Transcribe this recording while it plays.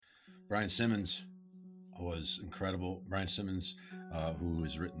Brian Simmons was incredible. Brian Simmons, who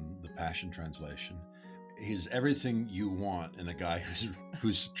has written the Passion Translation. He's everything you want in a guy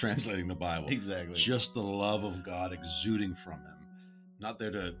who's translating the Bible. Exactly. Just the love of God exuding from him. Not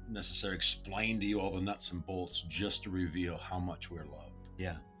there to necessarily explain to you all the nuts and bolts, just to reveal how much we're loved.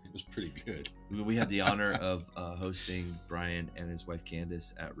 Yeah. It was pretty good. We had the honor of hosting Brian and his wife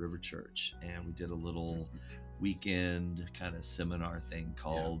Candace at River Church, and we did a little weekend kind of seminar thing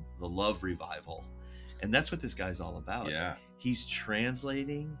called the Love Revival. And that's what this guy's all about. Yeah. He's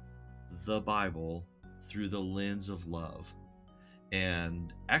translating the Bible through the lens of love.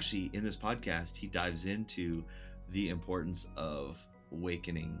 And actually, in this podcast, he dives into the importance of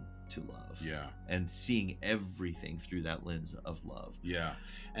awakening to love. Yeah. And seeing everything through that lens of love. Yeah.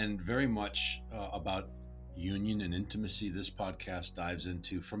 And very much about union and intimacy. This podcast dives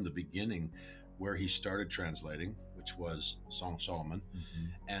into from the beginning where he started translating, which was Song of Solomon,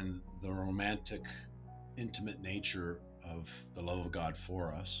 and the romantic, intimate nature of the love of God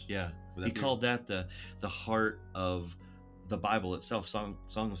for us. Yeah. He called that the heart of the Bible itself. Song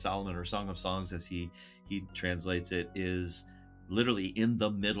of Solomon, or Song of Songs as he translates it, is literally in the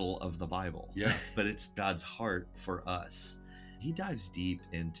middle of the Bible. Yeah. But it's God's heart for us. He dives deep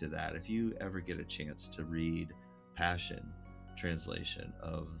into that. If you ever get a chance to read Passion Translation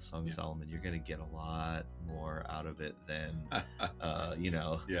of the Song of Solomon, you're going to get a lot more out of it than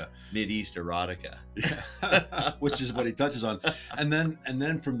Mideast erotica. Which is what he touches on. And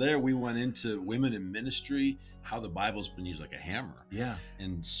then from there we went into women in ministry, how the Bible's been used like a hammer. Yeah.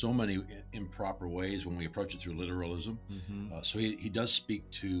 In so many improper ways when we approach it through literalism. So he does speak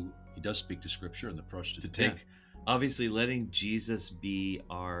to Scripture and the approach to take. Yeah. Obviously, letting Jesus be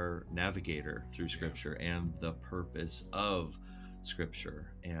our navigator through Scripture and the purpose of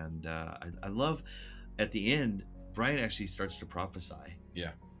Scripture. And I love, at the end, Brian actually starts to prophesy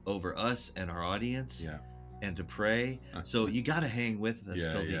over us and our audience and to pray. So you got to hang with us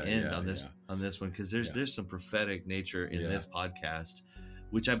till the end on this one, because there's some prophetic nature in this podcast,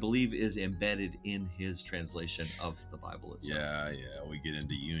 which I believe is embedded in his translation of the Bible itself. Yeah. We get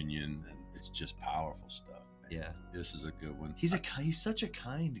into union, and it's just powerful stuff. Yeah, this is a good one. He's such a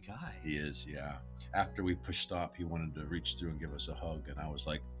kind guy. He is, yeah. After we pushed stop, he wanted to reach through and give us a hug, and I was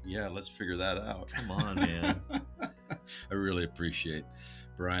like, "Yeah, let's figure that out." Come on, man. I really appreciate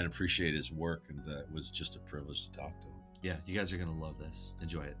Brian. Appreciate his work, and it was just a privilege to talk to him. Yeah, you guys are gonna love this.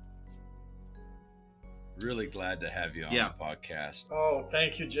 Enjoy it. Really glad to have you on the podcast. Oh,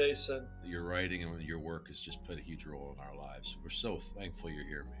 thank you, Jason. Your writing and your work has just played a huge role in our lives. We're so thankful you're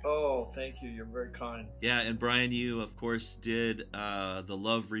here, man. Oh, thank you. You're very kind. Yeah, and Brian, you, of course, did the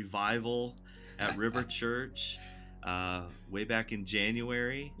Love Revival at River Church way back in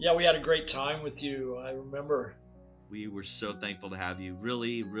January. Yeah, we had a great time with you. I remember. We were so thankful to have you.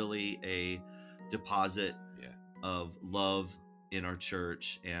 Really, really a deposit of love in our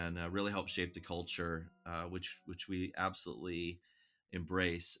church, and really helped shape the culture, which we absolutely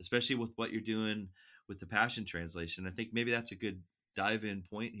embrace, especially with what you're doing with the Passion Translation. I think maybe that's a good dive-in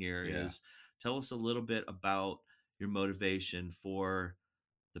point here. Is tell us a little bit about your motivation for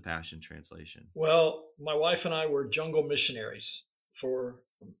the Passion Translation. Well, my wife and I were jungle missionaries for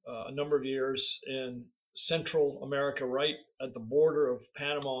a number of years in Central America, right at the border of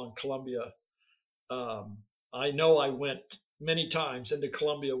Panama and Colombia. I know I went many times into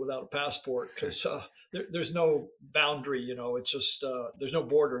Colombia without a passport, because there's no boundary, it's just, there's no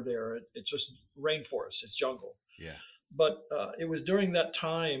border there. It's just rainforest, it's jungle. Yeah. But it was during that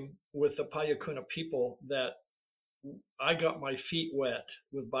time with the Payakuna people that I got my feet wet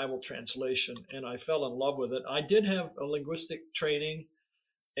with Bible translation, and I fell in love with it. I did have a linguistic training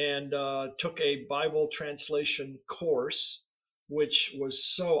and took a Bible translation course, which was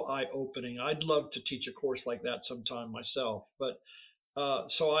so eye-opening. I'd love to teach a course like that sometime myself. But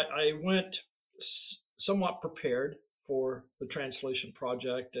so I went somewhat prepared for the translation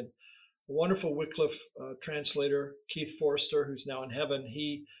project. And a wonderful Wycliffe translator, Keith Forster, who's now in heaven,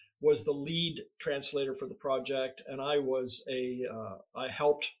 he was the lead translator for the project, and I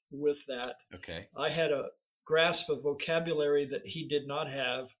helped with that. Okay. I had a grasp of vocabulary that he did not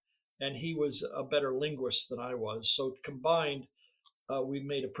have, and he was a better linguist than I was. So combined, we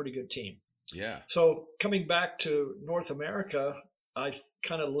made a pretty good team. Yeah. So coming back to North America, I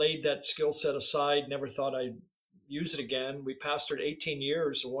kind of laid that skill set aside, never thought I'd use it again. We pastored 18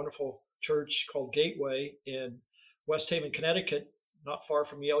 years, a wonderful church called Gateway in West Haven, Connecticut, not far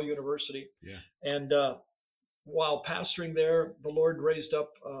from Yale University. Yeah. And while pastoring there, the Lord raised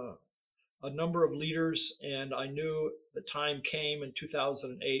up a number of leaders, and I knew the time came in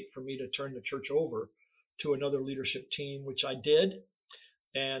 2008 for me to turn the church over to another leadership team, which I did.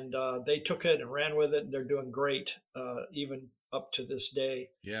 and they took it and ran with it, and they're doing great, even up to this day.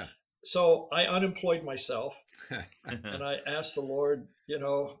 Yeah. So I unemployed myself, and I asked the Lord,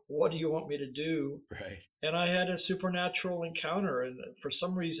 what do you want me to do? Right. And I had a supernatural encounter, and for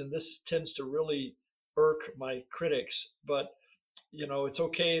some reason, this tends to really irk my critics, but it's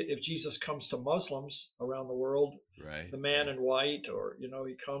okay if Jesus comes to Muslims around the world, Right. the man in white, or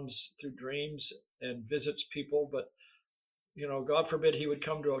he comes through dreams and visits people, but God forbid he would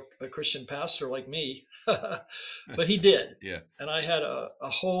come to a Christian pastor like me, but he did. Yeah. And I had a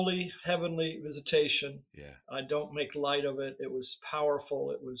holy heavenly visitation. Yeah. I don't make light of it. It was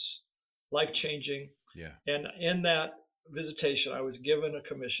powerful. It was life changing. Yeah. And in that visitation, I was given a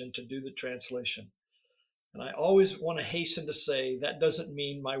commission to do the translation. And I always want to hasten to say that doesn't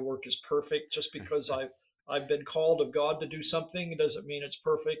mean my work is perfect. Just because I've been called of God to do something, it doesn't mean it's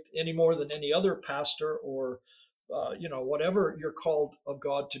perfect any more than any other pastor or whatever you're called of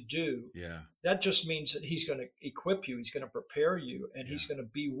God to do. Yeah. That just means that He's going to equip you, He's going to prepare you, and He's going to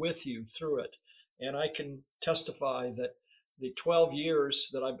be with you through it. And I can testify that the 12 years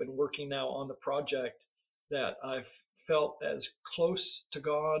that I've been working now on the project, that I've felt as close to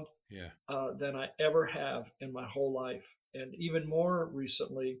God than I ever have in my whole life. And even more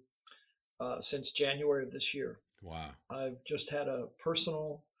recently, since January of this year. Wow. I've just had a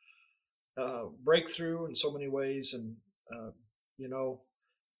personal breakthrough in so many ways. And,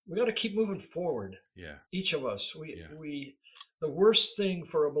 we got to keep moving forward. Yeah. Each of us, the worst thing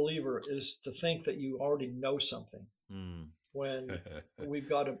for a believer is to think that you already know something when we've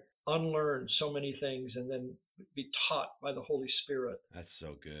got to unlearn so many things and then be taught by the Holy Spirit. That's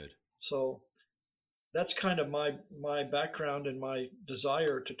so good. So that's kind of my background, and my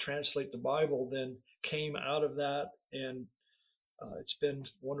desire to translate the Bible then came out of that. And it's been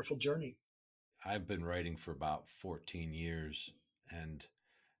a wonderful journey. I've been writing for about 14 years, and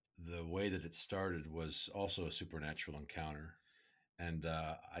the way that it started was also a supernatural encounter. And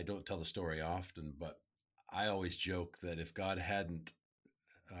I don't tell the story often, but I always joke that if God hadn't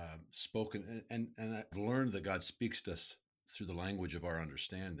spoken, and I've learned that God speaks to us through the language of our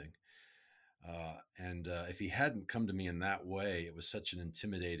understanding. And if he hadn't come to me in that way, it was such an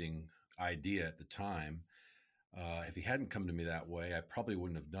intimidating idea at the time. If he hadn't come to me that way, I probably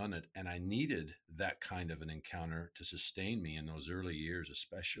wouldn't have done it. And I needed that kind of an encounter to sustain me in those early years,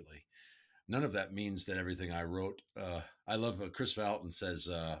 especially. None of that means that everything I wrote, I love Chris Valton says,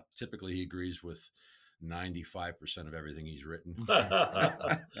 typically he agrees with 95% of everything he's written.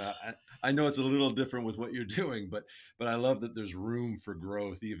 I know it's a little different with what you're doing, but I love that there's room for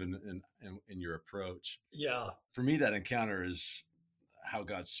growth even in your approach. Yeah. For me, that encounter is how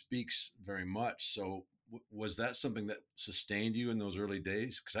God speaks very much. So was that something that sustained you in those early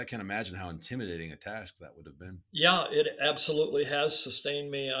days? Because I can't imagine how intimidating a task that would have been. Yeah, it absolutely has sustained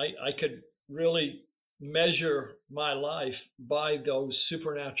me. I could really measure my life by those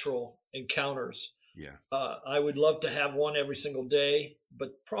supernatural encounters. Yeah. I would love to have one every single day,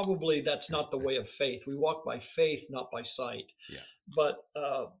 but probably that's not the way of faith. We walk by faith, not by sight. Yeah. But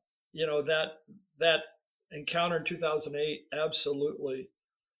that encounter in 2008, absolutely,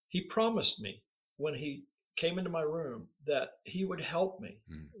 he promised me when he came into my room that he would help me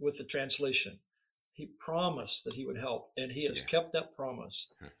with the translation. He promised that he would help, and he has kept that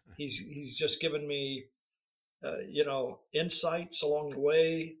promise. He's just given me, insights along the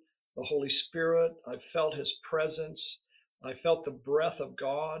way. The Holy Spirit. I felt His presence. I felt the breath of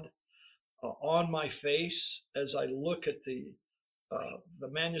God on my face as I look at the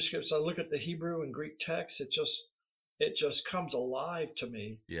manuscripts. I look at the Hebrew and Greek text. It just comes alive to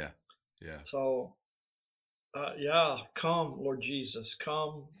me. Yeah. Yeah. So, come, Lord Jesus,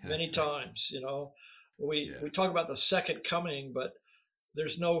 come many times. We talk about the second coming, but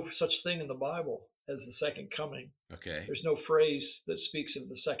there's no such thing in the Bible as the second coming. Okay. There's no phrase that speaks of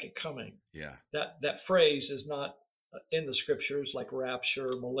the second coming. Yeah. That phrase is not in the scriptures, like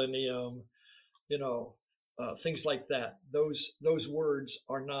rapture, millennium, things like that. Those words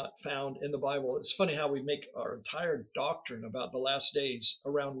are not found in the Bible. It's funny how we make our entire doctrine about the last days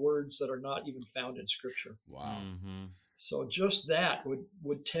around words that are not even found in scripture. Wow. Mm-hmm. So just that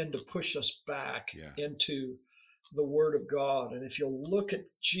would tend to push us back Yeah. into the Word of God. And if you'll look at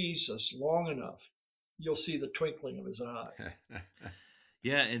Jesus long enough, you'll see the twinkling of his eye.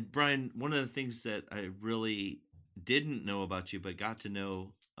 Yeah. And Brian, one of the things that I really didn't know about you, but got to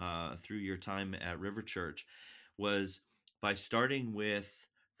know through your time at River Church, was by starting with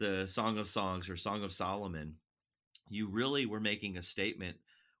the Song of Songs or Song of Solomon, you really were making a statement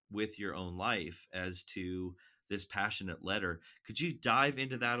with your own life as to this passionate letter. Could you dive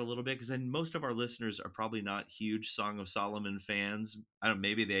into that a little bit? Because then most of our listeners are probably not huge Song of Solomon fans. I don't know,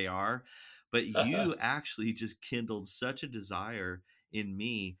 maybe they are, but you actually just kindled such a desire in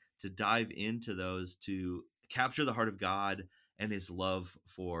me to dive into those, to capture the heart of God and his love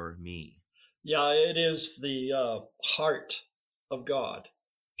for me. Yeah, it is the heart of God,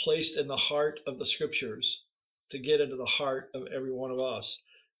 placed in the heart of the scriptures to get into the heart of every one of us.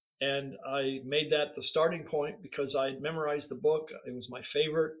 And I made that the starting point because I'd memorized the book. It was my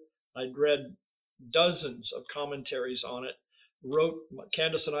favorite. I'd read dozens of commentaries on it.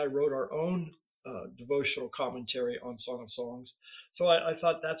 Candace and I wrote our own devotional commentary on Song of Songs. So I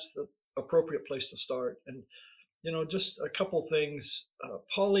thought that's the appropriate place to start. And just a couple things.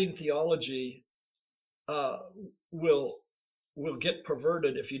 Pauline theology uh, will get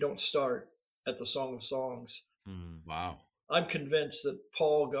perverted if you don't start at the Song of Songs. Wow. I'm convinced that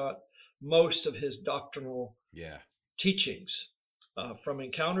Paul got most of his doctrinal teachings from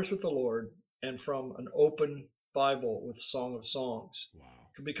encounters with the Lord and from an open Bible with Song of Songs. Wow.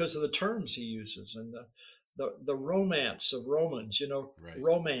 Because of the terms he uses and the romance of Romans. Right.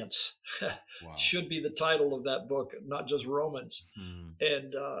 Romance Wow. should be the title of that book, not just Romans.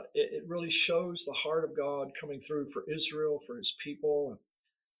 And it really shows the heart of God coming through for Israel, for his people. And,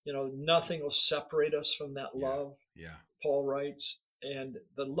 nothing will separate us from that love. Yeah. Paul writes, and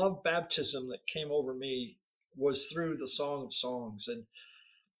the love baptism that came over me was through the Song of Songs. And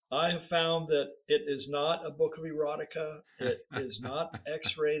I have found that it is not a book of erotica. It is not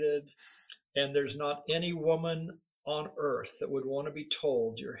X-rated. And there's not any woman on earth that would want to be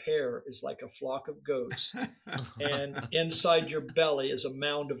told your hair is like a flock of goats and inside your belly is a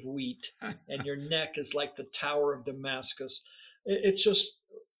mound of wheat and your neck is like the Tower of Damascus. It's just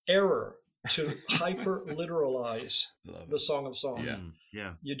error to hyper literalize the Song of Songs.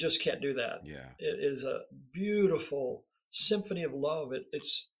 Yeah. You just can't do that. Yeah. It is a beautiful symphony of love.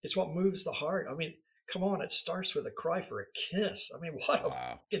 It's what moves the heart. I mean, come on, it starts with a cry for a kiss. I mean,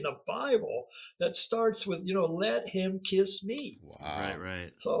 what in the Bible that starts with, let him kiss me. Wow.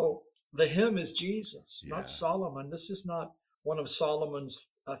 Right. So the hymn is Jesus, not Solomon. This is not one of Solomon's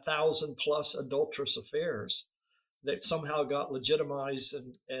 1,000+ adulterous affairs that somehow got legitimized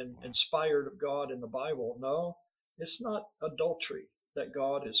and inspired of God in the Bible. No, it's not adultery that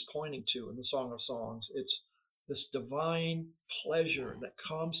God is pointing to in the Song of Songs. It's this divine pleasure that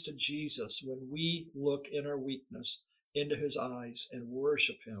comes to Jesus when we look in our weakness into his eyes and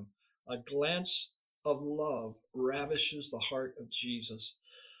worship him. A glance of love ravishes the heart of Jesus.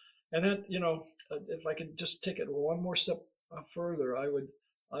 And then, if I could just take it one more step further, I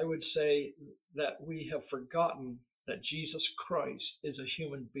would say that we have forgotten that Jesus Christ is a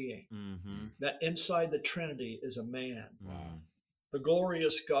human being, that inside the Trinity is a man. Wow. The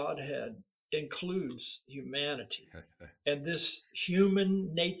glorious Godhead includes humanity. And this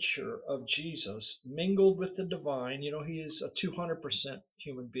human nature of Jesus mingled with the divine, he is a 200%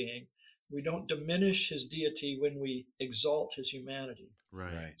 human being. We don't diminish his deity when we exalt his humanity.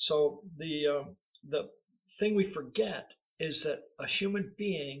 Right. So the thing we forget is that a human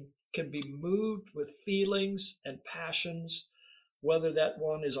being can be moved with feelings and passions, whether that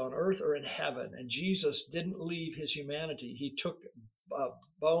one is on earth or in heaven. And Jesus didn't leave his humanity. He took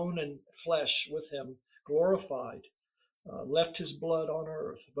bone and flesh with him, glorified, left his blood on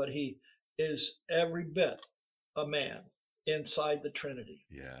earth, but he is every bit a man inside the Trinity.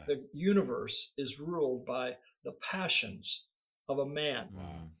 Yeah. The universe is ruled by the passions of a man.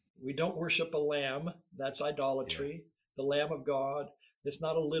 Wow. We don't worship a lamb. That's idolatry. The Lamb of God. It's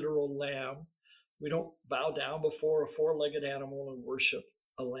not a literal lamb. We don't bow down before a four-legged animal and worship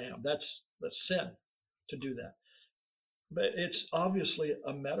a lamb. That's sin to do that. But it's obviously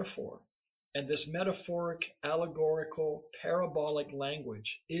a metaphor. And this metaphoric, allegorical, parabolic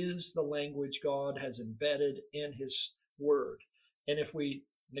language is the language God has embedded in his word. And if we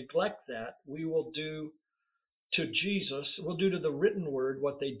neglect that, we will do to Jesus, we'll do to the written word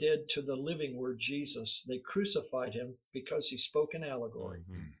what they did to the living word Jesus. They crucified him because he spoke in allegory.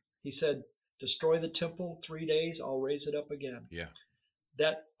 He said, destroy the temple, 3 days, I'll raise it up again. Yeah.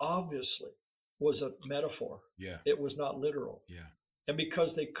 That obviously was a metaphor. Yeah. It was not literal. Yeah. And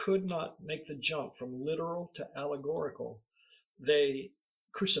because they could not make the jump from literal to allegorical, they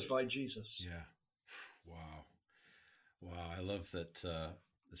crucified Jesus. Yeah. Wow. Wow. I love that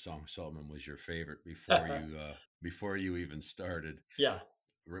the Song of Solomon was your favorite before you even started. Yeah.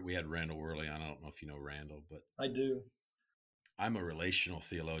 We had Randall Worley on. I don't know if you know Randall, but I do. I'm a relational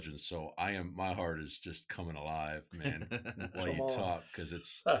theologian, so my heart is just coming alive, man, while you talk, because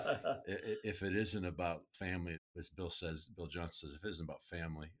if it isn't about family, as Bill Johnson says, if it isn't about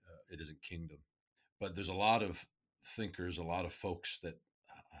family, it isn't kingdom. but there's a lot of thinkers, a lot of folks that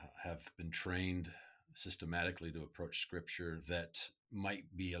have been trained systematically to approach Scripture that might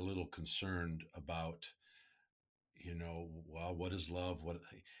be a little concerned about, well, what is love?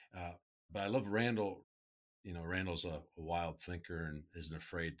 Uh, but I love Randall. Randall's a wild thinker and isn't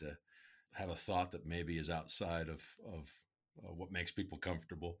afraid to have a thought that maybe is outside of what makes people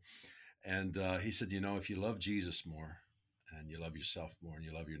comfortable. And he said, if you love Jesus more and you love yourself more and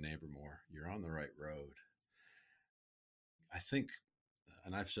you love your neighbor more, you're on the right road. I think,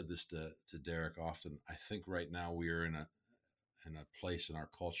 and I've said this to Derek often, I think right now we are in a place in our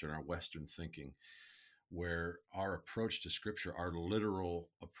culture, in our Western thinking, where our approach to Scripture, our literal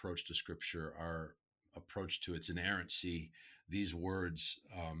approach to Scripture, our approach to its inerrancy, these words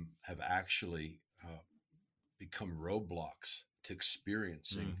have actually become roadblocks to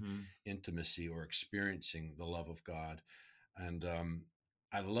experiencing intimacy or experiencing the love of God. And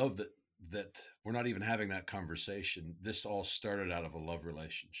I love that we're not even having that conversation. This all started out of a love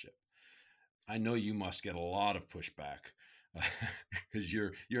relationship. I know you must get a lot of pushback because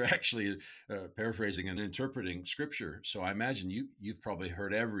you're actually paraphrasing and interpreting Scripture. So I imagine you've probably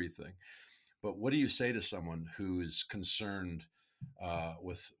heard everything. But what do you say to someone who is concerned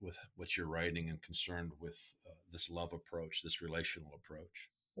with what you're writing and concerned with this love approach, this relational approach?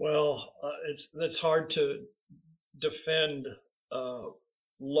 Well, it's hard to defend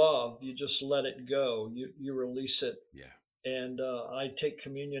love. You just let it go. You release it. Yeah. And I take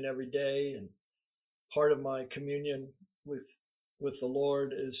communion every day, and part of my communion with the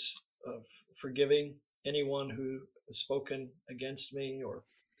Lord is forgiving anyone who has spoken against me or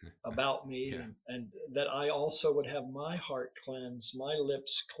about me, Yeah. and that I also would have my heart cleansed, my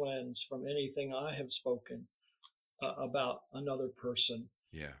lips cleansed from anything I have spoken about another person.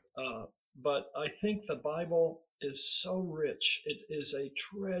 Yeah. But I think the Bible is so rich. It is a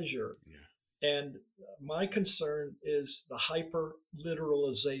treasure. Yeah. And my concern is the hyper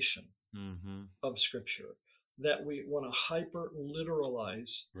literalization of Scripture, that we want to hyper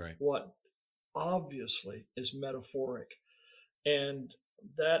literalize Right. what obviously is metaphoric. And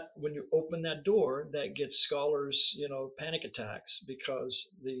that when you open that door, that gets scholars, panic attacks, because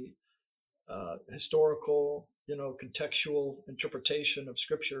the historical, contextual interpretation of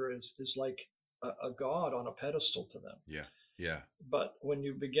Scripture is like a god on a pedestal to them. Yeah. Yeah. But when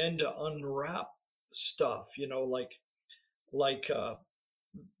you begin to unwrap stuff, like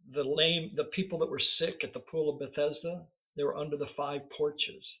the people that were sick at the pool of Bethesda, they were under the 5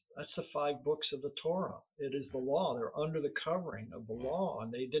 porches. That's the 5 books of the Torah. It is the law. They're under the covering of the law,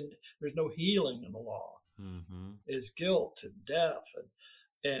 and there's no healing in the law. It's guilt and death.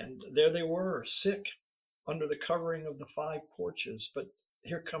 And there they were, sick under the covering of the 5 porches. But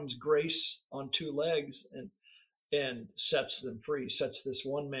here comes grace on 2 legs and sets them free, sets this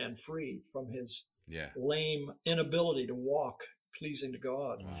one man free from his lame inability to walk pleasing to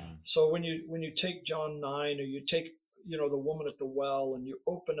God. So when you take John 9, or you take the woman at the well, and you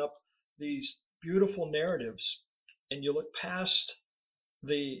open up these beautiful narratives, and you look past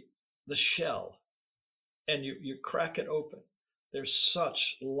the shell, and you crack it open, there's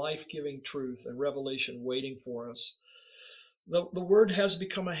such life-giving truth and revelation waiting for us. The word has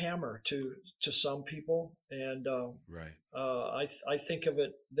become a hammer to some people, and I think of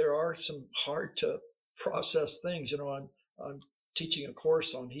it. There are some hard to process things. I'm teaching a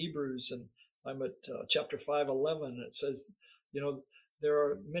course on Hebrews, and I'm at chapter 5:11. It says, there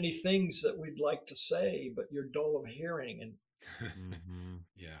are many things that we'd like to say, but you're dull of hearing. And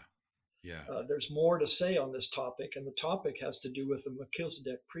there's more to say on this topic, and the topic has to do with the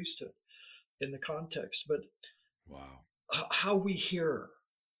Melchizedek priesthood in the context. But how we hear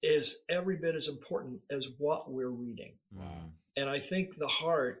is every bit as important as what we're reading. And I think the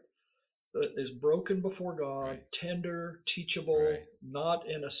heart is broken before God, tender, teachable, not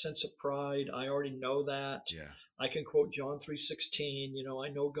in a sense of pride. I already know that. I can quote John 3:16. I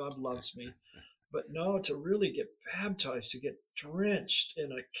know God loves me. But no, to really get baptized, to get drenched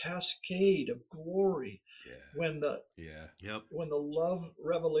in a cascade of glory, when the love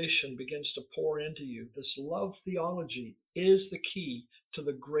revelation begins to pour into you, this love theology is the key to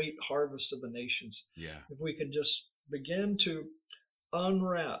the great harvest of the nations. If we can just begin to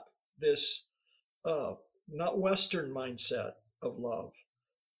unwrap this not Western mindset of love,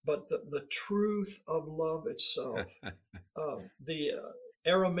 but the truth of love itself. The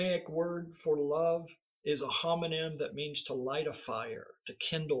Aramaic word for love is a homonym that means to light a fire, to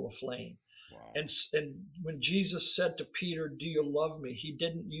kindle a flame. And when Jesus said to Peter, "Do you love me?" he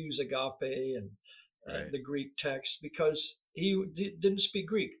didn't use agape and the Greek text, because he didn't speak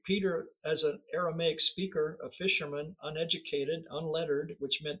Greek. Peter, as an Aramaic speaker, a fisherman, uneducated, unlettered,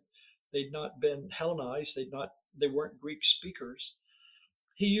 which meant they'd not been Hellenized, they weren't Greek speakers.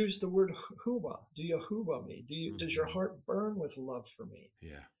 He used the word huba. Do you huba me? Does your heart burn with love for me?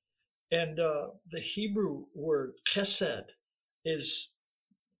 Yeah. And the Hebrew word chesed is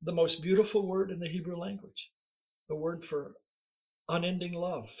the most beautiful word in the Hebrew language. The word for unending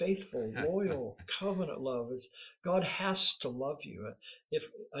love, faithful, loyal, covenant love. Is God has to love you. If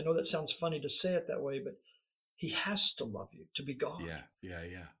I know that sounds funny to say it that way, but he has to love you to be God.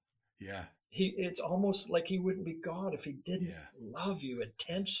 Yeah. It's almost like he wouldn't be God if he didn't love you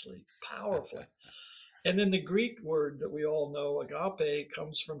intensely, powerfully. And then the Greek word that we all know, agape,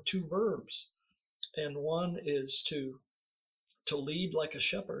 comes from two verbs. And one is to lead like a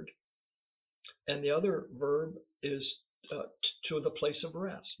shepherd, and the other verb is to the place of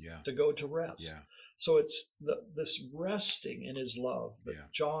rest, to go to rest. Yeah. So it's this resting in his love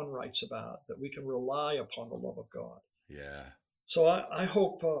that John writes about, that we can rely upon the love of God. Yeah. So I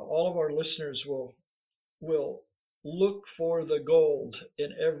hope all of our listeners will look for the gold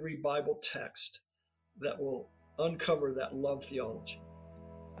in every Bible text that will uncover that love theology.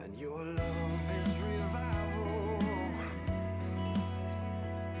 And your love is revival.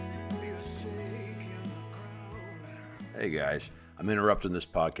 Hey guys, I'm interrupting this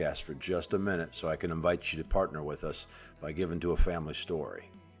podcast for just a minute so I can invite you to partner with us by giving to A Family Story.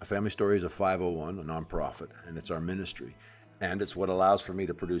 A Family Story is a 501, a nonprofit, and it's our ministry. And it's what allows for me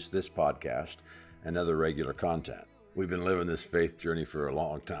to produce this podcast and other regular content. We've been living this faith journey for a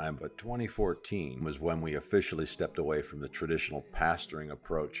long time, but 2014 was when we officially stepped away from the traditional pastoring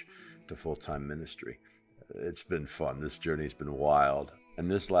approach to full-time ministry. It's been fun. This journey's been wild. And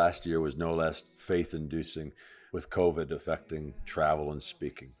this last year was no less faith-inducing, with COVID affecting travel and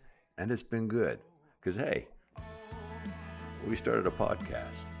speaking. And it's been good, because hey, we started a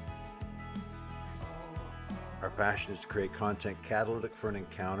podcast. Our passion is to create content catalytic for an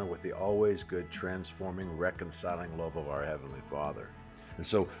encounter with the always good, transforming, reconciling love of our Heavenly Father. And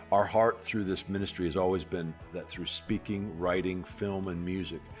so our heart through this ministry has always been that through speaking, writing, film, and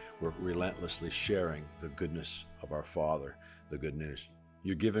music, we're relentlessly sharing the goodness of our Father, the good news.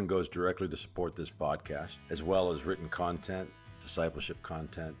 Your giving goes directly to support this podcast, as well as written content, discipleship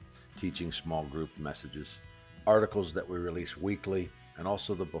content, teaching small group messages, articles that we release weekly, and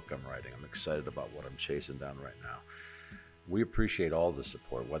also the book I'm writing. I'm excited about what I'm chasing down right now. We appreciate all the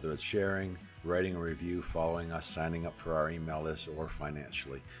support, whether it's sharing, writing a review, following us, signing up for our email list, or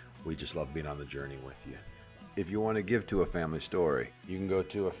financially. We just love being on the journey with you. If you want to give to A Family Story, you can go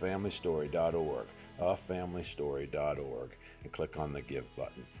to afamilystory.org, afamilystory.org, and click on the Give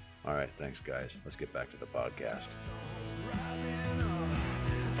button. All right, thanks, guys. Let's get back to the podcast.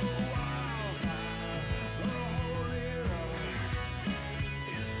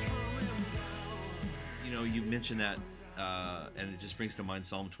 You mentioned that, and it just brings to mind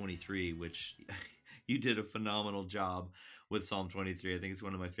Psalm 23, which you did a phenomenal job with Psalm 23. I think it's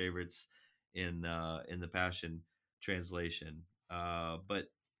one of my favorites in the Passion Translation. But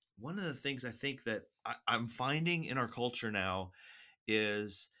one of the things I think that I'm finding in our culture now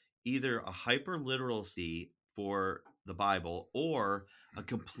is either a hyper-literalacy for the Bible or a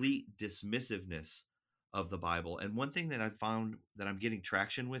complete dismissiveness of the Bible. And one thing that I found that I'm getting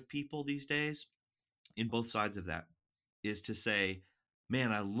traction with people these days in both sides of that is to say,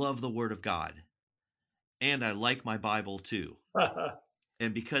 man, I love the Word of God and I like my Bible too.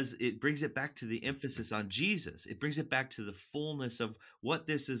 And because it brings it back to the emphasis on Jesus, it brings it back to the fullness of what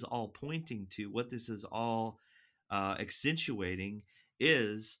this is all pointing to, what this is all accentuating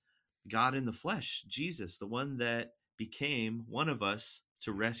is God in the flesh, Jesus, the one that became one of us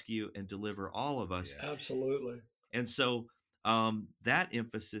to rescue and deliver all of us. Yeah. Absolutely. And so that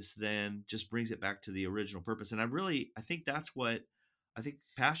emphasis then just brings it back to the original purpose. And I think that's what I think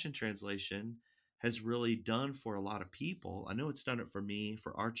Passion Translation has really done for a lot of people. I know it's done it for me,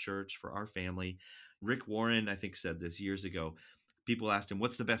 for our church, for our family. Rick Warren, I think, said this years ago. People asked him,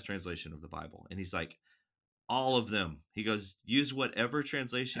 what's the best translation of the Bible? And he's like, all of them. He goes, use whatever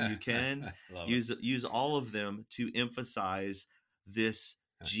translation you can. use all of them to emphasize this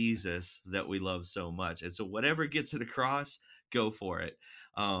Jesus that we love so much. And so whatever gets it across, go for it.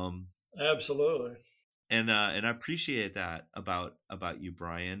 Absolutely. And I appreciate that about you,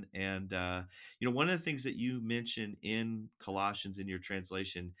 Brian. And one of the things that you mention in Colossians in your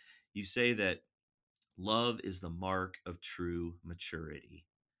translation, you say that love is the mark of true maturity.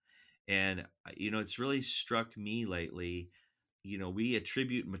 And it's really struck me lately. We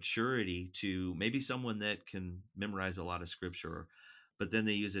attribute maturity to maybe someone that can memorize a lot of scripture, but then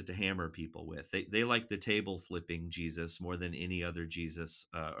they use it to hammer people with. They like the table flipping Jesus more than any other Jesus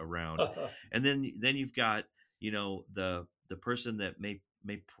around. And then you've got the person that may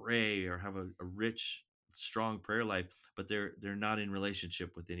may pray or have a rich, strong prayer life, but they're not in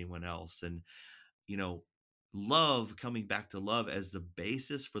relationship with anyone else. And you know, love, coming back to love as the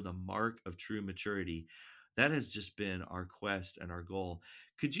basis for the mark of true maturity, that has just been our quest and our goal.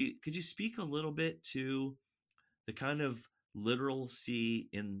 Could you speak a little bit to the kind of literalcy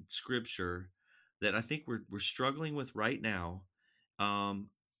in scripture that I think we're struggling with right now? Um,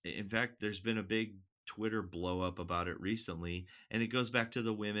 in fact, there's been a big Twitter blow up about it recently, and it goes back to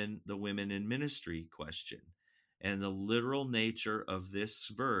the women in ministry question and the literal nature of this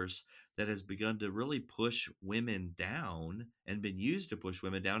verse that has begun to really push women down and been used to push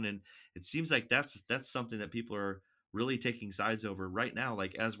women down. And it seems like that's something that people are really taking sides over right now,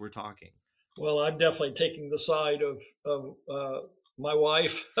 like as we're talking. Well, I'm definitely taking the side of my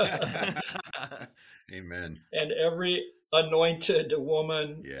wife Amen. and every anointed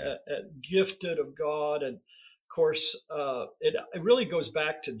woman, Yeah. gifted of God. And of course, it really goes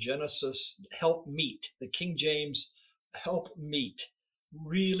back to Genesis, help meet. The King James help meet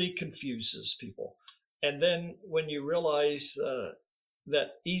really confuses people. And then when you realize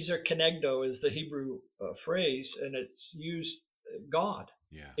that ezer kenegdo is the Hebrew phrase, and it's used, God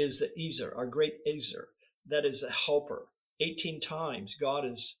Yeah. is the ezer, our great ezer, that is a helper. 18 times God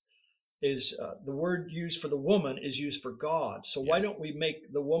is the word used for the woman is used for God. So why Yeah. don't we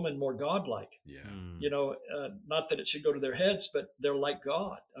make the woman more godlike? Yeah. You know, not that it should go to their heads, but they're like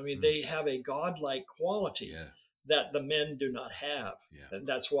God. I mean, they have a godlike quality Yeah. that the men do not have. Yeah. And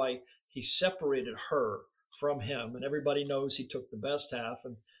that's why he separated her from him. And everybody knows he took the best half.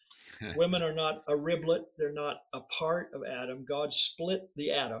 And women are not a riblet. They're not a part of Adam. God split the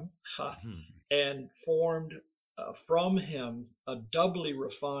atom and formed from him a doubly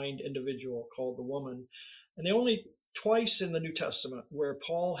refined individual called the woman. And the only twice in the New Testament where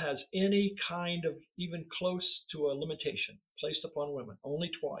Paul has any kind of even close to a limitation placed upon women, only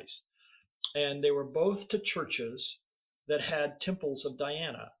twice. And they were both to churches that had temples of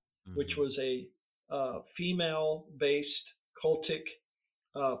Diana, which was a female-based cultic.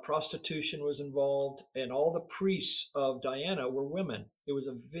 Prostitution was involved, and all the priests of Diana were women. It was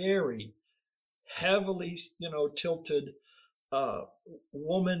a very heavily, tilted,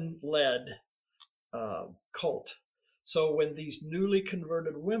 woman-led cult. So when these newly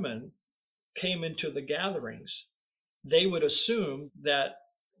converted women came into the gatherings, they would assume that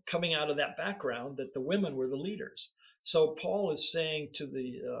coming out of that background, that the women were the leaders. So Paul is saying to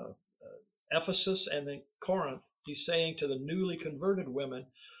the Ephesus and then Corinth, he's saying to the newly converted women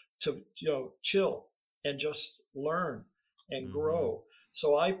to chill and just learn and grow.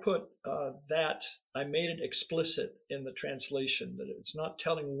 So I put I made it explicit in the translation that it's not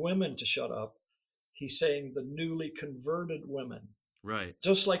telling women to shut up. He's saying the newly converted women, Right?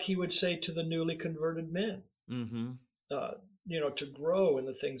 Just like he would say to the newly converted men, to grow in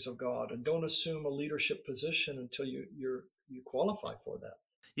the things of God and don't assume a leadership position until you qualify for that.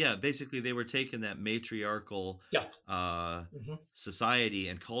 Yeah, basically they were taking that matriarchal society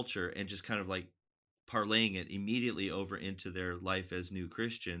and culture and just kind of like parlaying it immediately over into their life as new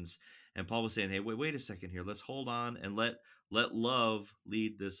Christians. And Paul was saying, "Hey, wait a second here. Let's hold on and let love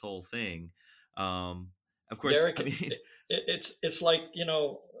lead this whole thing." Of course, Derek, I mean, it's like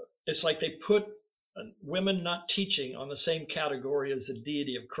it's like they put women not teaching on the same category as the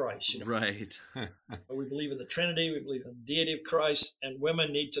deity of Christ. Right? We believe in the Trinity. We believe in the deity of Christ, and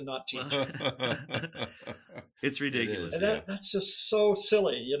women need to not teach. It's ridiculous. And that's just so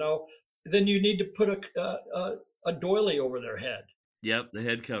silly. Then you need to put a doily over their head. Yep, the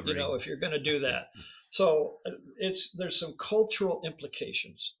head covering. If you're going to do that. So there's some cultural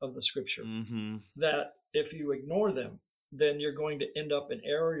implications of the scripture that if you ignore them, then you're going to end up in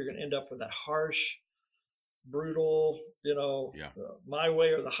error. You're going to end up with that harsh, brutal, my way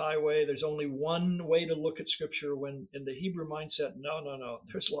or the highway. There's only one way to look at scripture, when in the Hebrew mindset, no.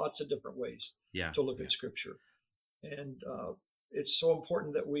 There's lots of different ways to look at scripture. And it's so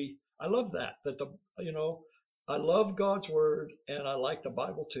important that I love that I love God's word and I like the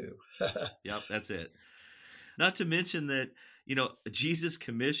Bible too. Yep, that's it. Not to mention that, Jesus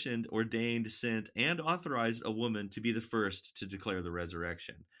commissioned, ordained, sent, and authorized a woman to be the first to declare the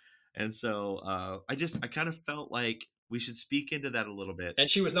resurrection. And so I kind of felt like we should speak into that a little bit. And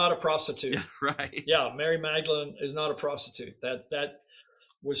she was not a prostitute. Yeah, right. Yeah, Mary Magdalene is not a prostitute. That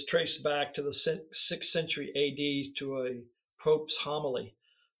was traced back to the 6th century AD to a Pope's homily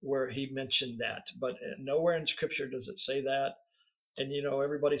where he mentioned that. But nowhere in Scripture does it say that. And,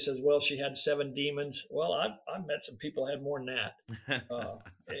 everybody says, well, she had 7 demons. Well, I've met some people who had more than that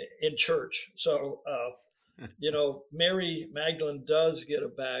in church. So, Mary Magdalene does get a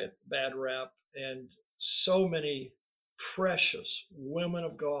bad rap. And so many precious women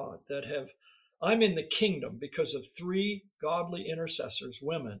of God that have, I'm in the kingdom because of three godly intercessors,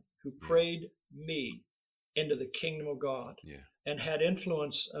 women who prayed me into the kingdom of God and had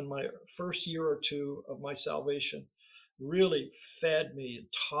influence in my first year or two of my salvation, really fed me and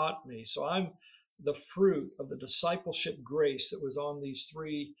taught me. So I'm the fruit of the discipleship grace that was on these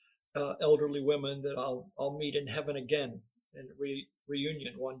three elderly women that I'll meet in heaven again in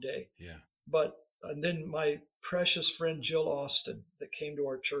reunion one day. But and then my precious friend Jill Austin that came to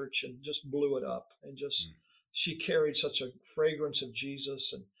our church and just blew it up, and just she carried such a fragrance of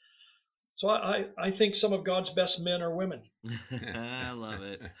Jesus. And so I think some of God's best men are women. I love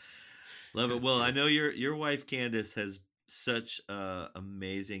it. Love it. Well, good. I know your wife Candace has such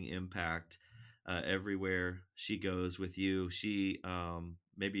amazing impact everywhere she goes with you. She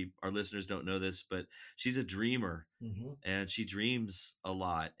maybe our listeners don't know this, but she's a dreamer, and she dreams a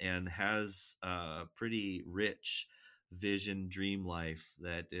lot and has a pretty rich vision, dream life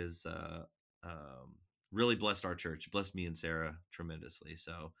that is really blessed our church, blessed me and Sarah tremendously.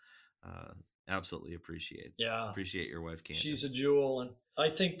 So absolutely appreciate your wife Candace. She's a jewel. And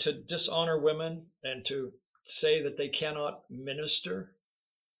I think to dishonor women and to say that they cannot minister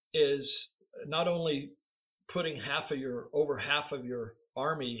is not only putting over half of your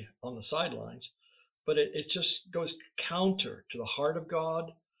army on the sidelines, but it just goes counter to the heart of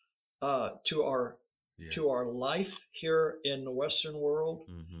God, to our life here in the Western world.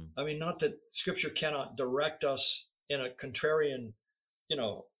 I mean, not that Scripture cannot direct us in a contrarian,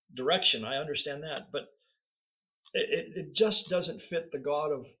 direction. I understand that, but it just doesn't fit the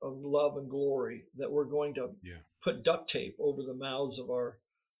God of love and glory that we're going to put duct tape over the mouths of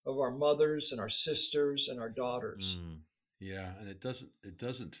our mothers and our sisters and our daughters. Yeah, and it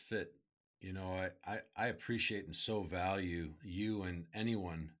doesn't fit. I appreciate and so value you and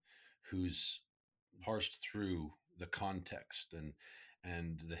anyone who's parsed through the context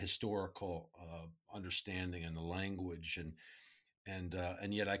and the historical understanding and the language, and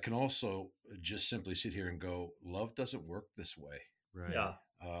yet I can also just simply sit here and go, love doesn't work this way. Right. Yeah.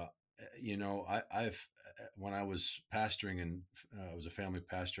 I've when I was pastoring, and I was a family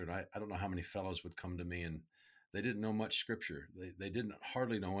pastor, and I don't know how many fellows would come to me and they didn't know much Scripture. They didn't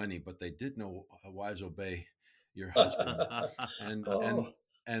hardly know any, but they did know wives obey your husbands.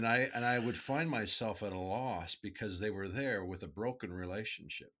 And I would find myself at a loss because they were there with a broken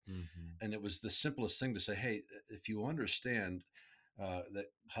relationship. And it was the simplest thing to say, hey, if you understand that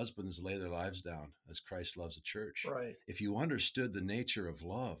husbands lay their lives down as Christ loves the church. Right. If you understood the nature of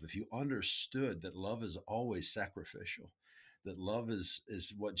love, if you understood that love is always sacrificial, that love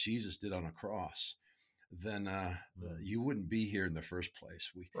is what Jesus did on a cross, then you wouldn't be here in the first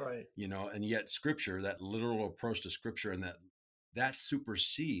place. And yet Scripture, that literal approach to Scripture, and that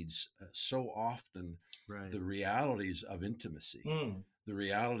supersedes so often the realities of intimacy, the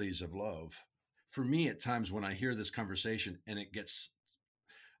realities of love. For me, at times when I hear this conversation and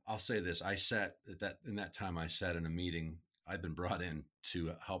I'll say this, in that time I sat in a meeting. I'd been brought in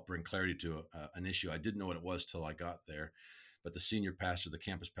to help bring clarity to an issue. I didn't know what it was till I got there. But the senior pastor, the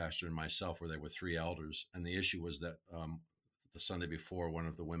campus pastor, and myself were there with three elders. And the issue was that the Sunday before, one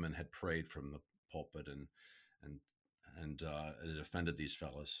of the women had prayed from the pulpit and it offended these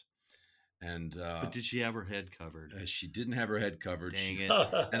fellas. But did she have her head covered? She didn't have her head covered. Dang it.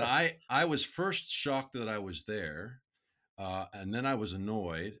 And I was first shocked that I was there. And then I was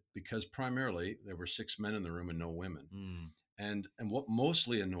annoyed because primarily there were 6 men in the room and no women. And what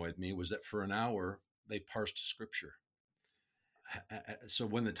mostly annoyed me was that for an hour, they parsed Scripture. So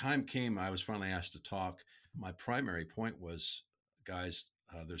when the time came, I was finally asked to talk. My primary point was, guys,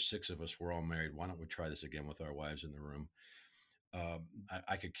 there's 6 of us. We're all married. Why don't we try this again with our wives in the room?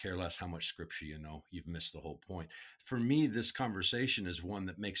 I could care less how much Scripture you know. You've missed the whole point. For me, this conversation is one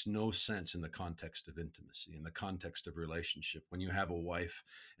that makes no sense in the context of intimacy, in the context of relationship. When you have a wife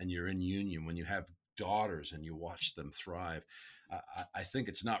and you're in union, when you have daughters and you watch them thrive, I think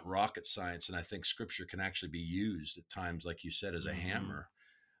it's not rocket science. And I think Scripture can actually be used at times, like you said, as a hammer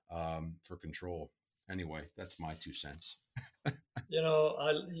for control. Anyway, that's my 2 cents.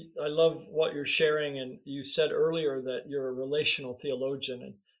 I love what you're sharing, and you said earlier that you're a relational theologian,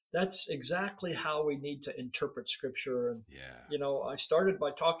 and that's exactly how we need to interpret Scripture. And I started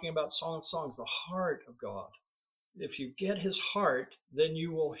by talking about Song of Songs, the heart of God. If you get His heart, then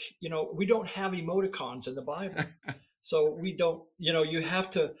you will. We don't have emoticons in the Bible, so we don't.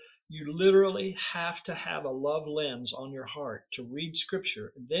 You literally have to have a love lens on your heart to read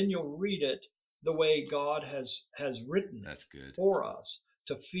Scripture, and then you'll read it the way God has written That's good. For us,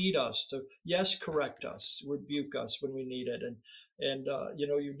 to feed us, to correct us, rebuke us when we need it. And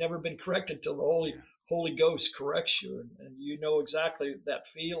you've never been corrected till the Holy Ghost corrects you, and you know exactly that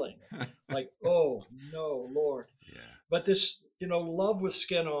feeling, like, oh no, Lord. Yeah. But this, love with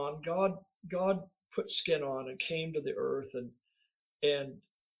skin on. God put skin on and came to the earth and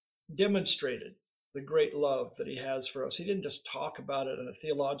demonstrated the great love that He has for us. He didn't just talk about it in a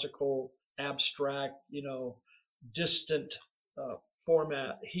theological, abstract, distant uh,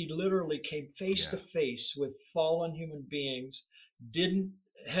 format. He literally came face to face with fallen human beings, didn't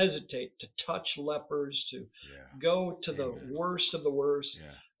hesitate to touch lepers, to go to the worst of the worst,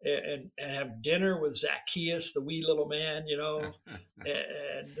 and have dinner with Zacchaeus, the wee little man,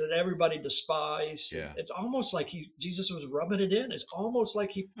 and that everybody despised. Yeah. It's almost like Jesus was rubbing it in. It's almost like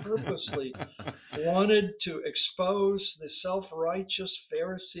He purposely wanted to expose the self-righteous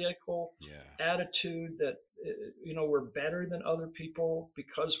Pharisaical attitude that we're better than other people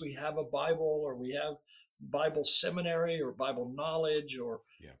because we have a Bible, or we have Bible seminary, or Bible knowledge, or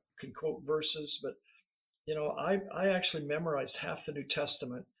can quote verses. But I actually memorized half the New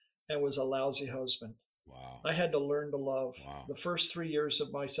Testament and was a lousy husband. Wow. I had to learn to love. Wow. The first 3 years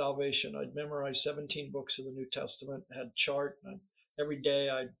of my salvation, I'd memorized 17 books of the New Testament, had chart, and every day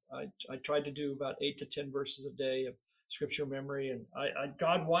I tried to do about 8 to 10 verses a day of scripture memory, and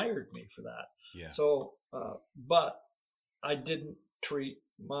God wired me for that. Yeah. So, but I didn't treat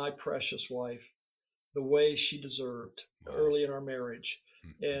my precious wife the way she deserved early in our marriage.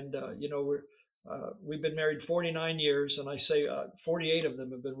 And, we've been married 49 years, and I say 48 of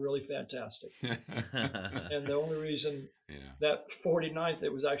them have been really fantastic. And the only reason that 49th,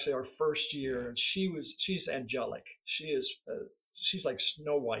 it was actually our first year, and she's angelic. She's like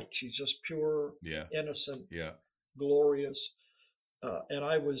Snow White. She's just pure, innocent, glorious. And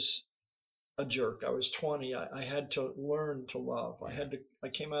I was a jerk. I was 20. I had to learn to love. I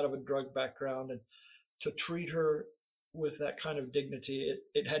came out of a drug background, and to treat her with that kind of dignity,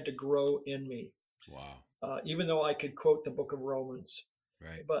 it had to grow in me. Wow. Even though I could quote the book of Romans.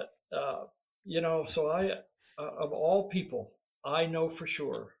 Right. But, so of all people, I know for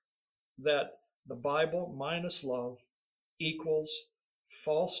sure that the Bible minus love equals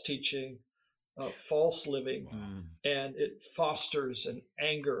false teaching, false living, and it fosters an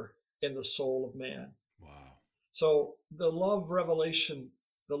anger in the soul of man. Wow. So the love revelation,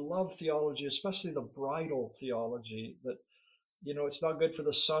 the love theology, especially the bridal theology, that, it's not good for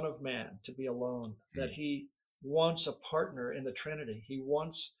the Son of Man to be alone, that He wants a partner in the Trinity. He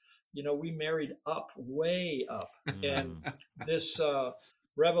wants, we married up, way up. And this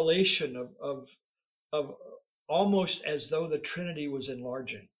revelation of almost as though the Trinity was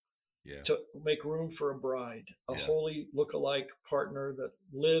enlarging to make room for a bride, a holy look-alike partner that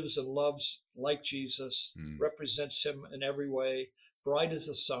lives and loves like Jesus, represents Him in every way, bright as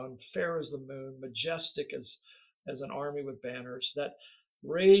the sun, fair as the moon, majestic as an army with banners. That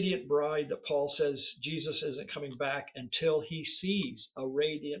radiant bride that Paul says Jesus isn't coming back until He sees a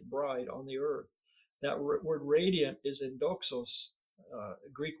radiant bride on the earth. That word radiant is endoxos, a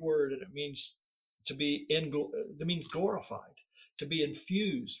Greek word, and it means to be it means glorified, to be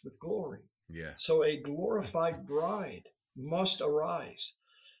infused with glory. Yeah. So a glorified bride must arise.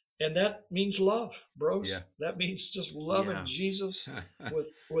 And that means love, bros. Yeah. That means just loving Jesus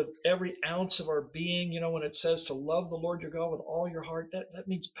with every ounce of our being. When it says to love the Lord your God with all your heart, that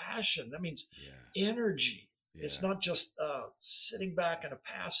means passion. That means energy. Yeah. It's not just sitting back in a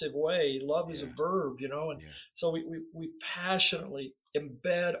passive way. Love is a verb, and so we passionately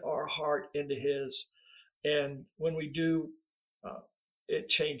embed our heart into His. And when we do, it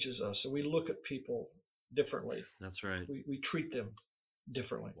changes us. So we look at people differently. That's right. We treat them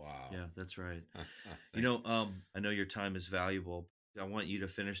differently. Wow. Yeah, that's right. I know your time is valuable. I want you to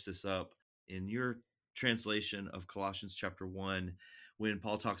finish this up. In your translation of Colossians chapter 1, when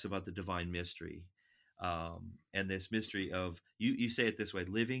Paul talks about the divine mystery, and this mystery of, you say it this way: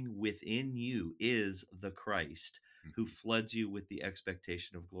 living within you is the Christ who floods you with the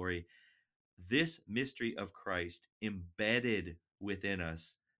expectation of glory. This mystery of Christ embedded within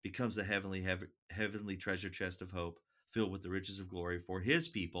us becomes a heavenly treasure chest of hope, filled with the riches of glory for His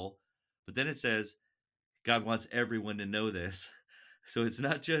people. But then it says God wants everyone to know this. So it's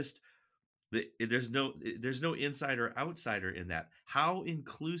not just there's no insider or outsider in that. How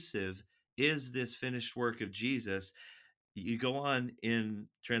inclusive is this finished work of Jesus? You go on in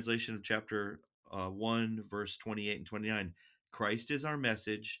translation of chapter 1, verse 28 and 29. Christ is our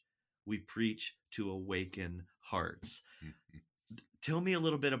message. We preach to awaken hearts. Tell me a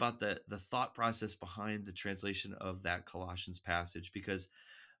little bit about the thought process behind the translation of that Colossians passage, because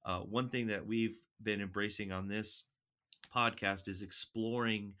one thing that we've been embracing on this podcast is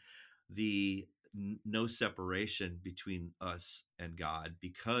exploring the no separation between us and God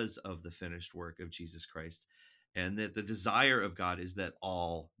because of the finished work of Jesus Christ, and that the desire of God is that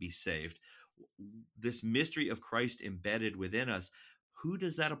all be saved. This mystery of Christ embedded within us, who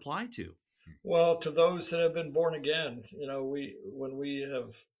does that apply to? Well, to those that have been born again, when we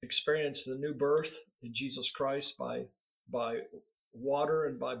have experienced the new birth in Jesus Christ by water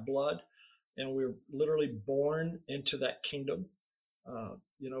and by blood, and we're literally born into that kingdom.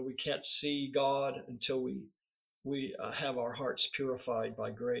 We can't see God until we have our hearts purified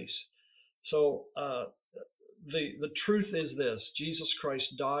by grace. So the truth is this: Jesus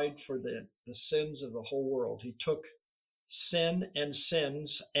Christ died for the sins of the whole world. He took sin and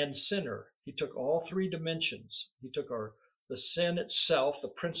sins and sinner. He took all three dimensions. He took the sin itself, the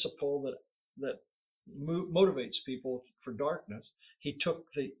principle that motivates people for darkness. He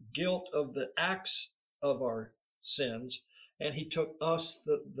took the guilt of the acts of our sins, and he took us,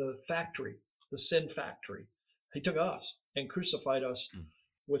 the factory, the sin factory. He took us and crucified us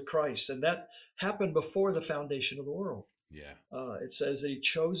with Christ, and that happened before the foundation of the world. Yeah. It says that he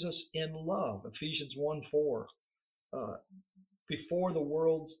chose us in love. Ephesians 1:4. Before the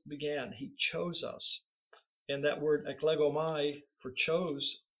world began, he chose us. And that word eklegomai for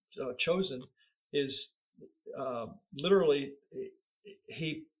chosen is literally,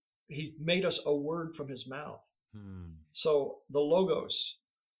 he made us a word from his mouth. So the logos,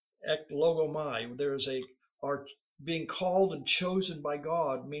 eklogomai, our being called and chosen by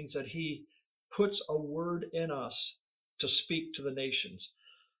God means that he puts a word in us to speak to the nations.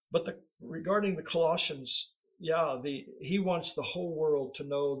 But regarding the Colossians, he wants the whole world to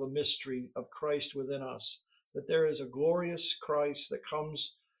know the mystery of Christ within us, that there is a glorious Christ that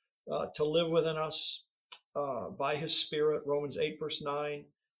comes to live within us by his Spirit. Romans 8:9,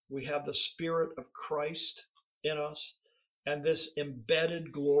 we have the Spirit of Christ in us, and this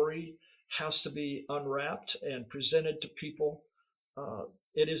embedded glory has to be unwrapped and presented to people.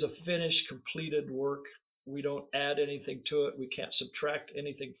 It is a finished, completed work. We don't add anything to it. We can't subtract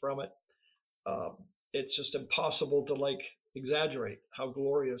anything from it. It's just impossible to exaggerate how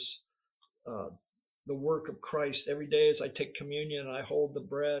glorious the work of Christ. Every day as I take communion and I hold the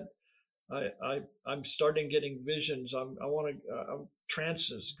bread, I'm starting getting visions. I'm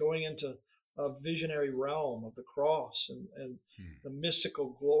trances, going into a visionary realm of the cross and the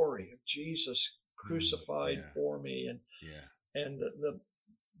mystical glory of Jesus crucified for me, and the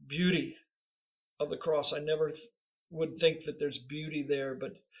beauty of the cross. I never would think that there's beauty there,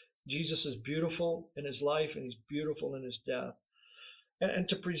 but Jesus is beautiful in his life and he's beautiful in his death. And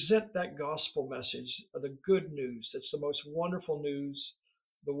to present that gospel message, the good news, it's the most wonderful news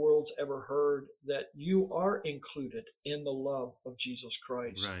the world's ever heard, that you are included in the love of Jesus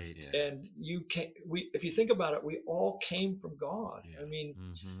Christ. Right. Yeah. And if you think about it, we all came from God. Yeah. I mean,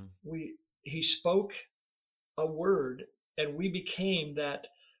 he spoke a word and we became that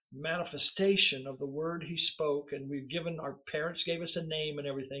manifestation of the word he spoke, and our parents gave us a name and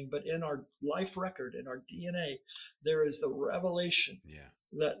everything, but in our life record, in our DNA, there is the revelation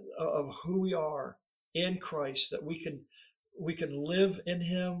that of who we are in Christ, that we can live in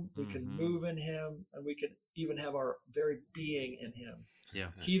him, we can move in him, and we can even have our very being in him.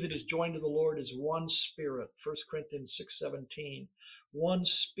 Yeah. He that is joined to the Lord is one spirit, 1 Corinthians 6:17, one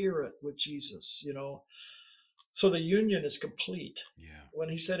spirit with Jesus, So the union is complete. Yeah. When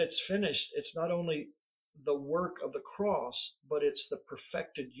he said it's finished, it's not only the work of the cross, but it's the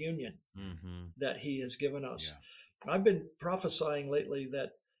perfected union that he has given us. Yeah. I've been prophesying lately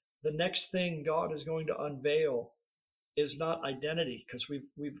that the next thing God is going to unveil is not identity, because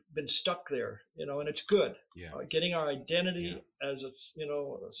we've been stuck there, and it's good. Yeah. Getting our identity as a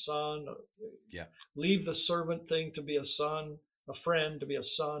son. Leave the servant thing to be a son, a friend to be a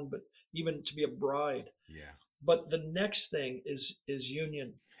son, but even to be a bride. Yeah. But the next thing is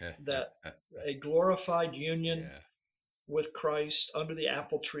union, that a glorified union with Christ under the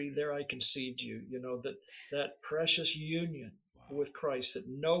apple tree. There I conceived you. That precious union with Christ, that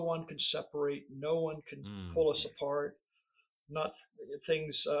no one can separate, no one can pull us apart. Not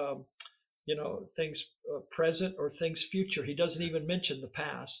things, things present or things future. He doesn't even mention the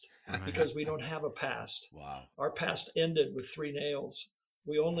past because we don't have a past. Wow. Our past ended with 3 nails.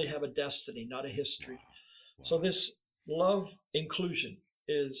 We only have a destiny, not a history. Wow. Wow. So this love inclusion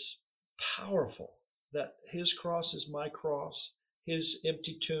is powerful, that his cross is my cross. His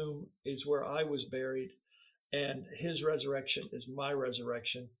empty tomb is where I was buried, and his resurrection is my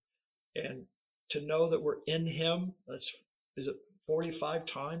resurrection. And to know that we're in him, is it 45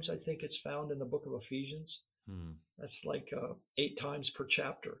 times? I think it's found in the book of Ephesians. That's 8 times per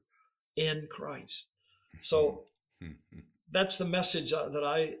chapter, in Christ. So that's the message that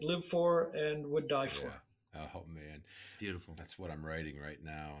I live for and would die Yeah. for. Oh man, Beautiful. that's what I'm writing right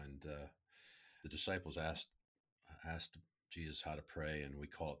now. And the disciples asked Jesus how to pray, and we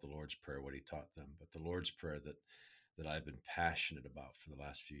call it the Lord's Prayer, what he taught them. But the Lord's Prayer that I've been passionate about for the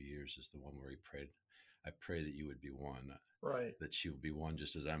last few years is the one where he prayed, "I pray that you would be one, Right. that you will be one,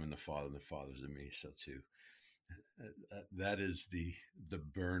 just as I'm in the Father and the Father's in me, so too." That is the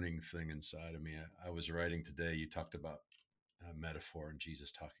burning thing inside of me. I was writing today. You talked about a metaphor and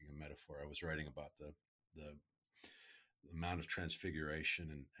Jesus talking a metaphor. I was writing about the Mount of Transfiguration,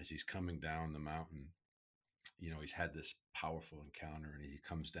 and as he's coming down the mountain, he's had this powerful encounter, and he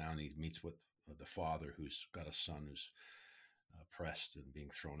comes down. He meets with the father who's got a son who's pressed and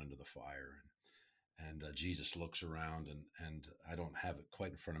being thrown into the fire, and Jesus looks around, and I don't have it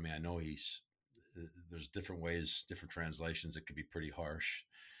quite in front of me. I know there's different ways, different translations. It could be pretty harsh.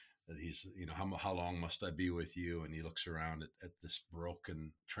 That he's, how long must I be with you? And he looks around at this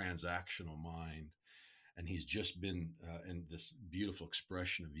broken transactional mind, and he's just been in this beautiful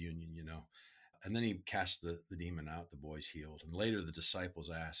expression of union. And then he casts the demon out. The boy's healed, and later the disciples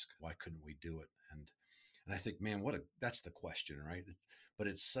ask, "Why couldn't we do it?" And I think, man, that's the question, right? But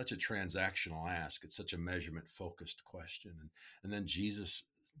it's such a transactional ask. It's such a measurement focused question. And then Jesus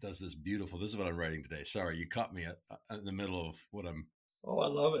does this beautiful, this is what I'm writing today. Sorry, you caught me in the middle of what I'm, Oh, I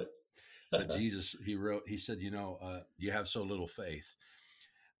love it. but Jesus, he said, you have so little faith.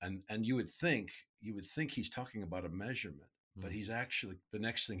 And you would think he's talking about a measurement, but he's actually, the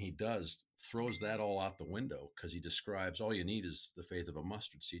next thing he does throws that all out the window, because he describes all you need is the faith of a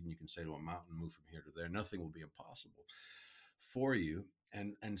mustard seed, and you can say to a mountain, move from here to there. Nothing will be impossible for you.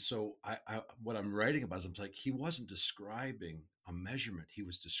 And so what I'm writing about is, I'm like, he wasn't describing a measurement. He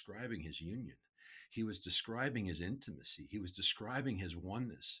was describing his union. He was describing his intimacy. He was describing his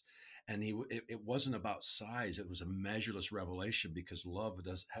oneness. And it wasn't about size. It was a measureless revelation, because love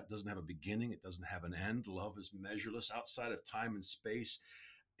doesn't have a beginning. It doesn't have an end. Love is measureless outside of time and space.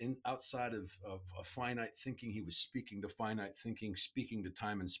 Outside of a finite thinking. He was speaking to finite thinking, speaking to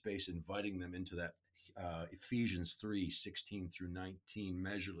time and space, inviting them into that Ephesians 3:16-19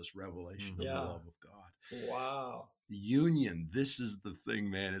 measureless revelation of the love of God. Wow. Union. This is the thing,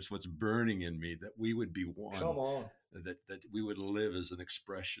 man. It's what's burning in me, that we would be one. Come on. That we would live as an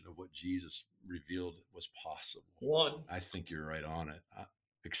expression of what Jesus revealed was possible. One. I think you're right on it. I'm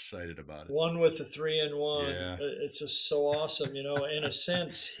excited about it. One with the 3-in-1. Yeah. It's just so awesome. In a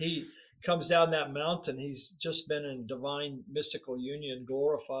sense, he comes down that mountain. He's just been in divine mystical union,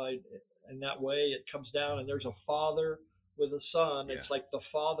 glorified in that way. It comes down, and there's a father with a son. Yeah. It's like the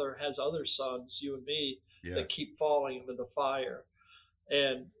father has other sons, you and me, Yeah. that keep falling into the fire,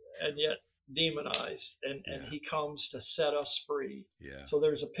 and yet demonized, and he comes to set us free. Yeah. So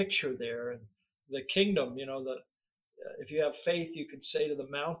there's a picture there, and the kingdom, if you have faith, you can say to the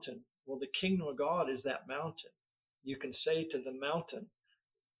mountain, well, the kingdom of God is that mountain. You can say to the mountain,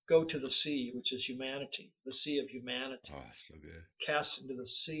 go to the sea, which is humanity, the sea of humanity. Oh, so good. Cast into the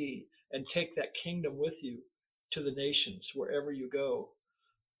sea and take that kingdom with you to the nations wherever you go.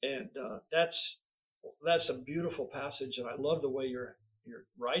 And that's a beautiful passage, and I love the way you're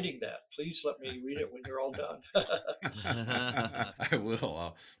writing that. Please let me read it when you're all done. I will.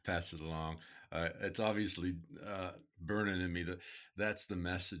 I'll pass it along. It's obviously burning in me. That's the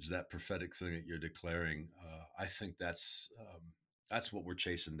message, that prophetic thing that you're declaring. I think that's what we're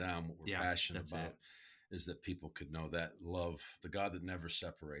chasing down, what we're passionate about. Is that people could know that love, the God that never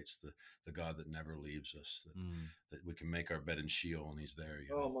separates, the God that never leaves us, that we can make our bed in Sheol and he's there.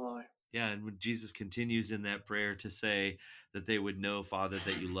 Oh my. Yeah, and when Jesus continues in that prayer to say that they would know, Father,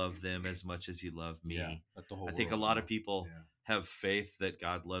 that you love them as much as you love me. Yeah, I think a lot of people have faith that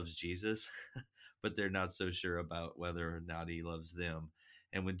God loves Jesus, but they're not so sure about whether or not he loves them.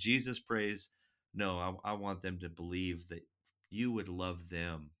 And when Jesus prays, no, I want them to believe that you would love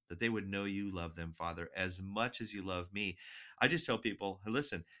them, that they would know you love them, Father, as much as you love me. I just tell people,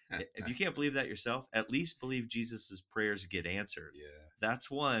 listen, if you can't believe that yourself, at least believe Jesus's prayers get answered. Yeah.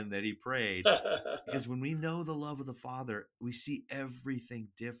 That's one that he prayed. Because when we know the love of the Father, we see everything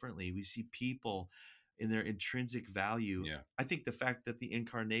differently. We see people in their intrinsic value. Yeah. I think the fact that the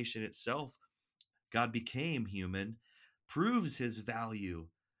incarnation itself, God became human, proves his value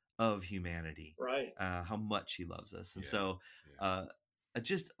of humanity. Right. How much he loves us. And so I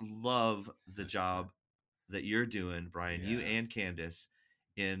just love the job that you're doing, Brian, you and Candace,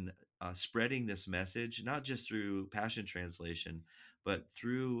 in spreading this message, not just through Passion Translation, but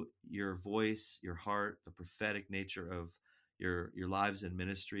through your voice, your heart, the prophetic nature of your lives and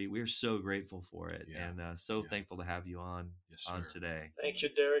ministry. We are so grateful for it, and so thankful to have you on today. Thank you,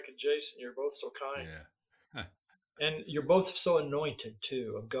 Derek and Jason. You're both so kind. Yeah. And you're both so anointed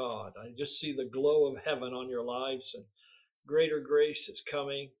too of God. I just see the glow of heaven on your lives, and greater grace is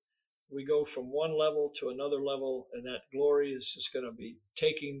coming. We go from one level to another level, and that glory is just going to be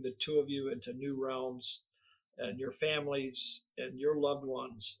taking the two of you into new realms, and your families and your loved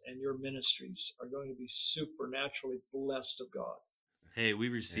ones and your ministries are going to be supernaturally blessed of God. Hey, we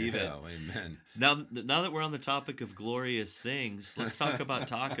receive it. Amen. Now that we're on the topic of glorious things, let's talk about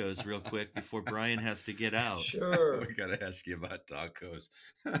tacos real quick before Brian has to get out. Sure. We got to ask you about tacos.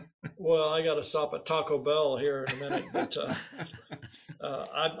 Well, I got to stop at Taco Bell here in a minute, but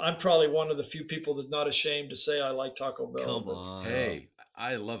I'm probably one of the few people that's not ashamed to say I like Taco Bell. Come on. Hey,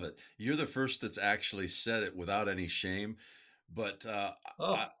 I love it. You're the first that's actually said it without any shame. But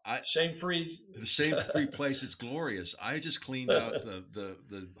shame-free. The shame-free place is glorious. I just cleaned out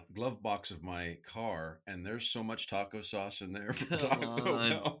the glove box of my car, and there's so much taco sauce in there from Taco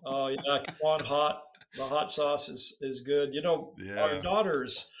Bell. Oh yeah, come on, hot. The hot sauce is good. You know, our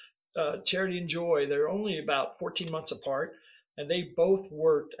daughters, Charity and Joy, they're only about 14 months apart, and they both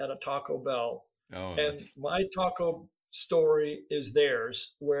worked at a Taco Bell. Oh, and my taco story is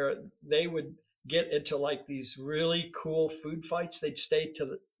theirs, where they would get into like these really cool food fights. They'd stay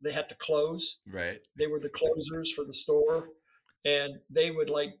till they had to close. Right. They were the closers for the store, and they would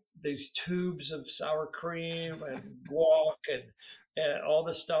like these tubes of sour cream and guac and all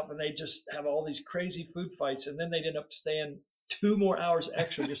this stuff, and they just have all these crazy food fights, and then they'd end up staying 2 more hours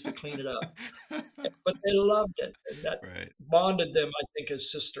extra just to clean it up. But they loved it, and that bonded them, I think,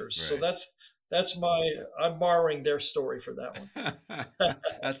 as sisters. Right. So I'm borrowing their story for that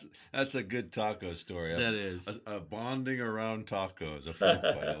one. That's a good taco story. That is a bonding around tacos, a food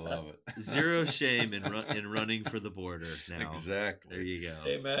fight. I love it. Zero shame in running for the border. Now, exactly. There you go.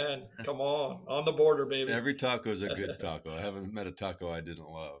 Amen. Come on the border, baby. Every taco is a good taco. I haven't met a taco I didn't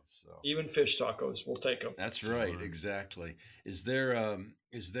love. So even fish tacos, we'll take them. That's right. Exactly. Is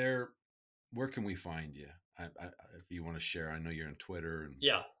there? Where can we find you? If you want to share, I know you're on Twitter and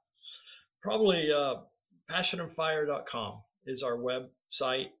Probably passionandfire.com is our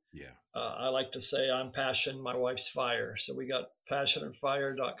website. Yeah. I like to say I'm passion, my wife's fire. So we got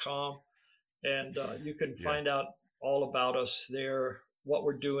passionandfire.com, and you can find out all about us there, what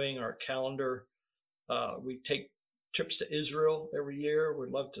we're doing, our calendar. We take trips to Israel every year. We'd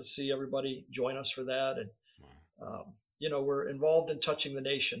love to see everybody join us for that. And, we're involved in touching the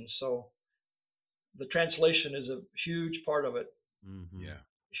nations. So the translation is a huge part of it. Mm-hmm. Yeah.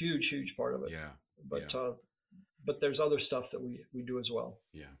 Huge part of it. Yeah. But there's other stuff that we do as well.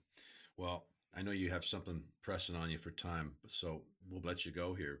 Yeah. Well, I know you have something pressing on you for time, so we'll let you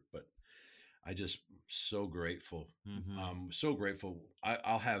go here. But I just so grateful. Mm-hmm. So grateful.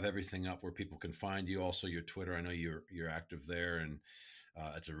 I'll have everything up where people can find you. Also, your Twitter. I know you're active there, and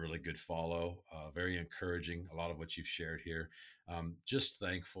it's a really good follow. Very encouraging. A lot of what you've shared here. Just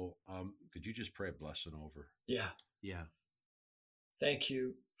thankful. Could you just pray a blessing over? Yeah. Yeah. Thank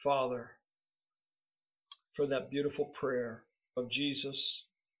you, Father, for that beautiful prayer of Jesus,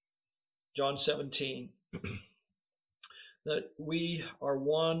 John 17, that we are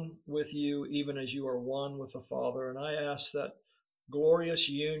one with you, even as you are one with the Father. And I ask that glorious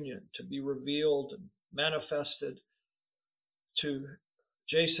union to be revealed and manifested to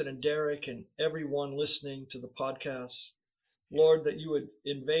Jason and Derek and everyone listening to the podcast. Lord, that you would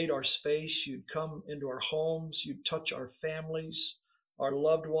invade our space, you'd come into our homes, you'd touch our families, our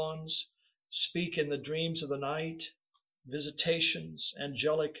loved ones, speak in the dreams of the night, visitations,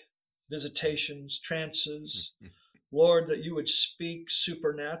 angelic visitations, trances. Lord, that you would speak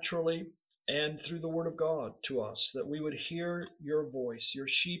supernaturally and through the word of God to us, that we would hear your voice, your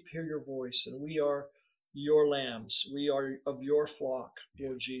sheep hear your voice, and we are your lambs. We are of your flock,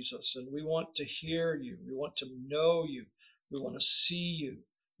 Lord Jesus, and we want to hear you. We want to know you. We want to see you.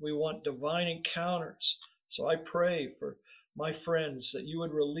 We want divine encounters. So I pray for my friends that you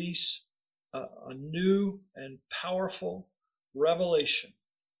would release a new and powerful revelation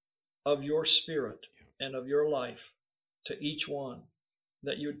of your spirit and of your life to each one,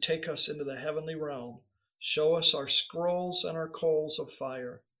 that you would take us into the heavenly realm, show us our scrolls and our coals of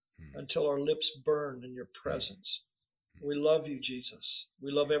fire until our lips burn in your presence. We love you, Jesus.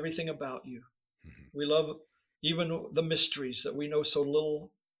 We love everything about you. We love even the mysteries that we know so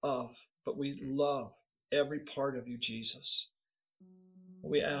little of, but we love every part of you, Jesus.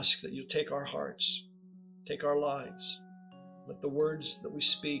 We ask that you take our hearts, take our lives. Let the words that we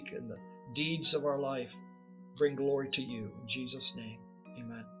speak and the deeds of our life bring glory to you. In Jesus' name,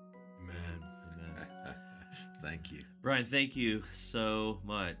 amen. Amen. Thank you. Brian, thank you so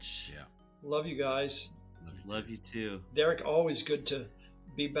much. Yeah. Love you guys. Love you too. Derek, always good to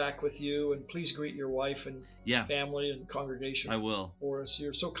be back with you, and please greet your wife and family and congregation. I will. For us,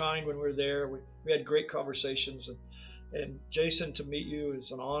 you're so kind when we were there. We had great conversations, and Jason, to meet you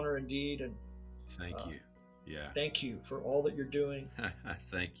is an honor indeed. And thank you. Yeah. Thank you for all that you're doing.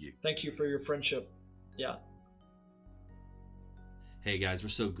 Thank you. Thank you for your friendship. Yeah. Hey guys, we're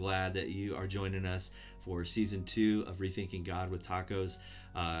so glad that you are joining us for season 2 of Rethinking God with Tacos.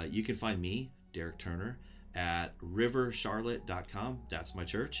 You can find me, Derek Turner, at rivercharlotte.com. That's my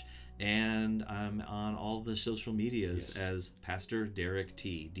church. And I'm on all the social medias as Pastor Derek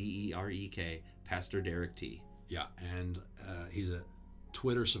T, Derek, Pastor Derek T. Yeah, and he's a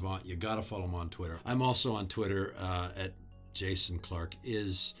Twitter savant. You got to follow him on Twitter. I'm also on Twitter at Jason Clark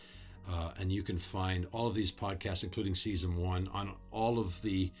Is. And you can find all of these podcasts, including season 1, on all of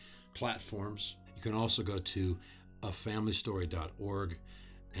the platforms. You can also go to afamilystory.org,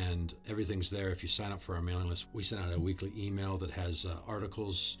 and everything's there. If you sign up for our mailing list, we send out a weekly email that has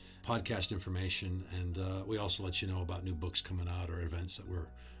articles, podcast information, and we also let you know about new books coming out or events that we're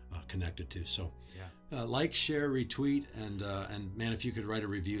connected to. So like, share, retweet, and man, if you could write a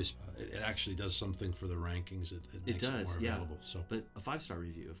review, it actually does something for the rankings. It makes it more available. So, but a 5-star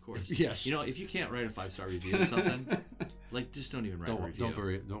review, of course. Yes. If you can't write a 5-star review or something, like, just don't even write a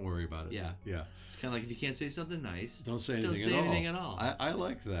review. Don't worry about it. Yeah. Yeah. It's kind of like if you can't say something nice, don't say anything at all. I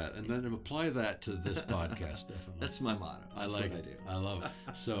like that, and then apply that to this podcast. Definitely. That's my motto. That's what I do. I love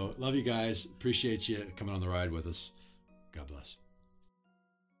it. So love you guys. Appreciate you coming on the ride with us. God bless.